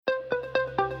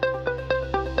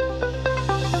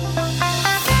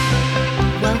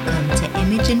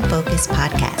in Focus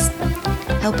podcast,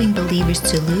 helping believers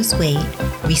to lose weight,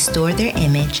 restore their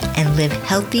image, and live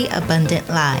healthy, abundant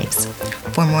lives.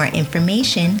 For more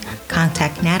information,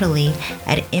 contact Natalie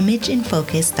at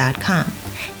imageinfocus.com.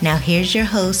 Now here's your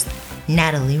host,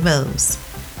 Natalie Rose.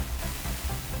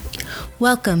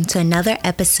 Welcome to another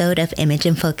episode of Image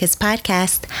in Focus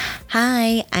podcast.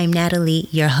 Hi, I'm Natalie,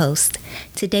 your host.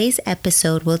 Today's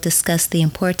episode will discuss the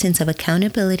importance of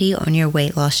accountability on your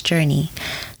weight loss journey.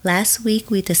 Last week,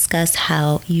 we discussed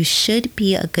how you should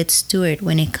be a good steward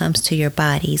when it comes to your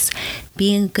bodies.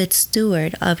 Being a good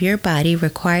steward of your body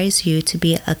requires you to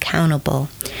be accountable.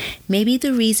 Maybe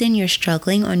the reason you're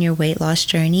struggling on your weight loss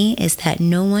journey is that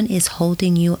no one is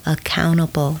holding you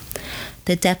accountable.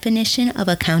 The definition of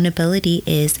accountability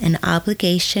is an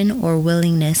obligation or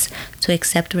willingness to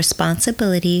accept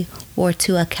responsibility or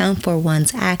to account for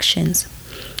one's actions.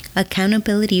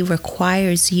 Accountability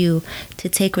requires you to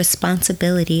take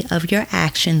responsibility of your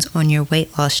actions on your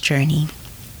weight loss journey.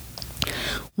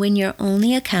 When you're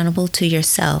only accountable to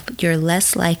yourself, you're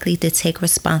less likely to take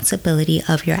responsibility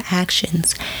of your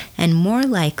actions and more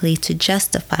likely to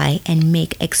justify and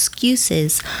make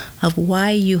excuses of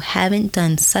why you haven't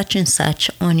done such and such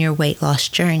on your weight loss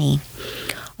journey.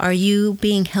 Are you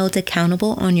being held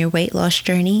accountable on your weight loss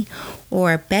journey?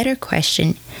 Or a better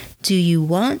question, do you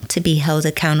want to be held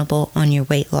accountable on your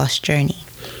weight loss journey?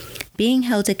 Being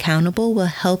held accountable will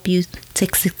help you to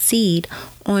succeed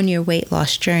on your weight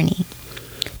loss journey.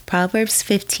 Proverbs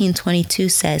 15:22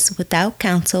 says, "Without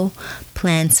counsel,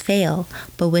 plans fail,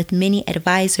 but with many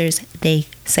advisors, they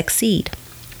succeed."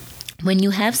 When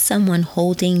you have someone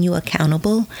holding you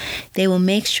accountable, they will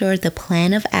make sure the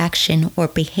plan of action or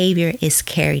behavior is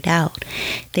carried out.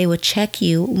 They will check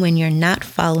you when you're not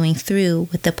following through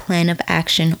with the plan of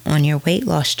action on your weight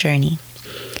loss journey.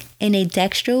 In a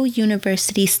Dexter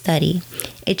University study,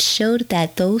 it showed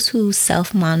that those who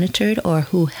self-monitored or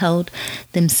who held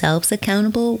themselves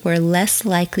accountable were less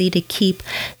likely to keep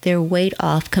their weight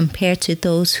off compared to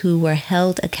those who were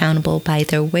held accountable by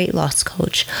their weight loss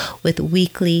coach with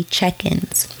weekly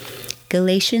check-ins.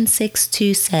 Galatians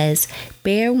 6:2 says,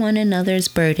 "Bear one another's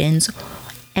burdens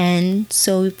and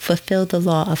so fulfill the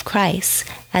law of Christ."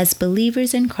 As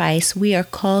believers in Christ, we are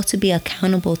called to be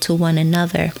accountable to one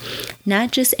another,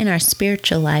 not just in our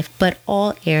spiritual life, but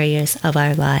all areas of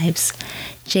our lives.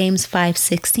 James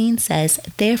 5:16 says,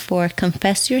 "Therefore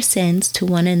confess your sins to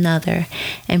one another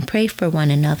and pray for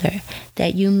one another,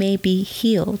 that you may be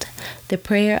healed. The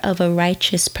prayer of a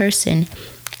righteous person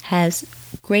has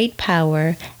great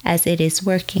power as it is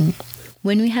working."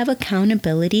 When we have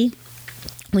accountability,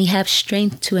 we have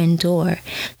strength to endure,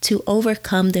 to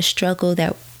overcome the struggles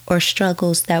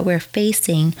that we're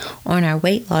facing on our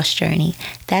weight loss journey.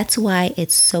 That's why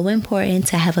it's so important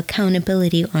to have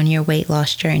accountability on your weight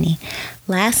loss journey.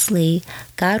 Lastly,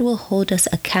 God will hold us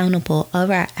accountable of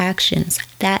our actions.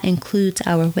 That includes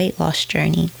our weight loss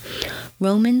journey.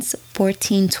 Romans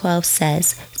 14:12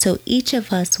 says, "So each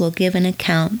of us will give an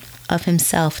account of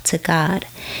himself to God."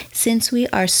 Since we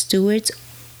are stewards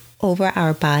over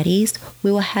our bodies,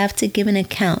 we will have to give an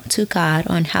account to God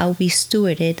on how we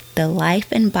stewarded the life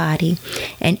and body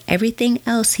and everything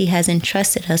else He has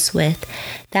entrusted us with.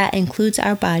 That includes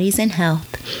our bodies and health.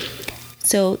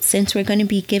 So since we're going to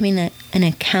be giving an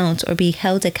account or be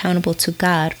held accountable to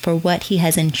God for what He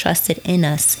has entrusted in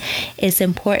us, it's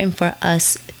important for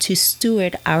us to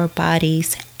steward our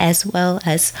bodies as well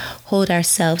as hold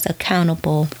ourselves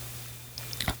accountable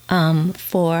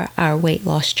for our weight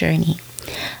loss journey.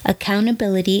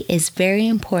 Accountability is very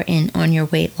important on your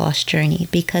weight loss journey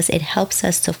because it helps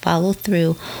us to follow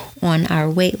through on our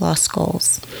weight loss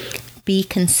goals, be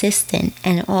consistent,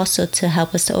 and also to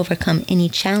help us to overcome any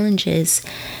challenges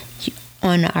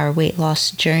on our weight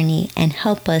loss journey and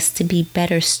help us to be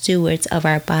better stewards of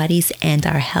our bodies and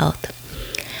our health.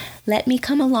 Let me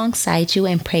come alongside you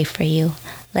and pray for you.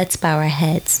 Let's bow our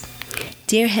heads.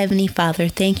 Dear Heavenly Father,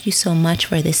 thank you so much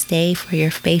for this day, for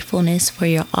your faithfulness, for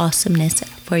your awesomeness,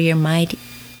 for your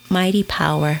mighty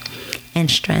power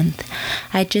and strength.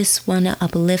 I just want to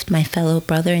uplift my fellow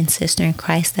brother and sister in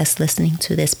Christ that's listening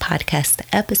to this podcast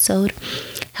episode.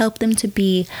 Help them to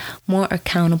be more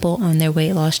accountable on their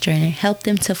weight loss journey. Help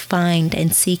them to find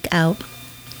and seek out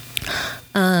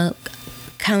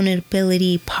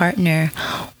accountability partner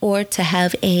or to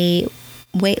have a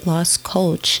weight loss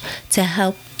coach to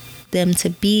help them to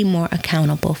be more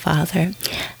accountable, Father.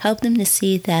 Help them to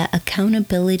see that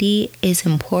accountability is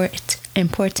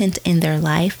important in their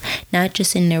life, not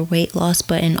just in their weight loss,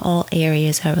 but in all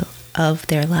areas of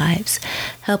their lives.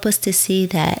 Help us to see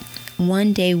that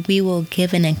one day we will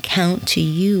give an account to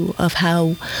you of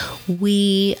how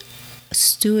we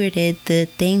stewarded the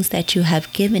things that you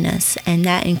have given us, and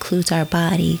that includes our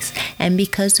bodies. And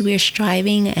because we're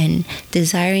striving and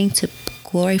desiring to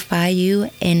glorify you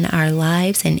in our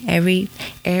lives, in every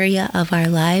area of our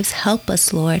lives, help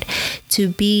us, Lord, to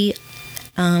be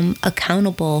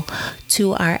accountable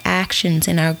to our actions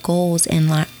and our goals in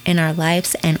our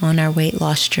lives and on our weight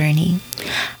loss journey.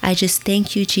 I just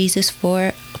thank you, Jesus,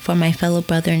 for my fellow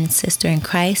brother and sister in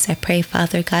Christ. I pray,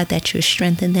 Father God, that you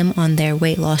strengthen them on their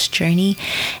weight loss journey,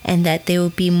 and that they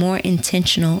will be more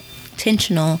intentional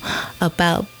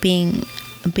about being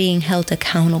held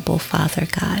accountable, Father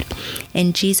God.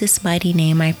 In Jesus' mighty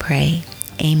name I pray.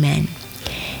 Amen.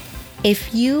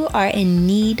 If you are in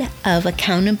need of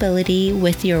accountability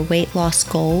with your weight loss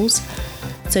goals,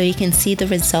 so you can see the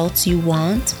results you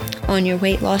want on your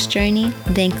weight loss journey,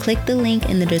 then click the link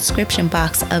in the description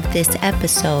box of this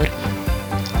episode.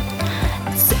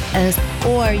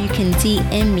 Or you can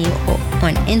DM me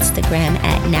on Instagram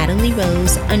at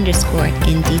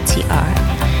NatalieRose_NDTR.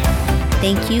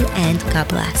 Thank you and God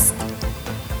bless.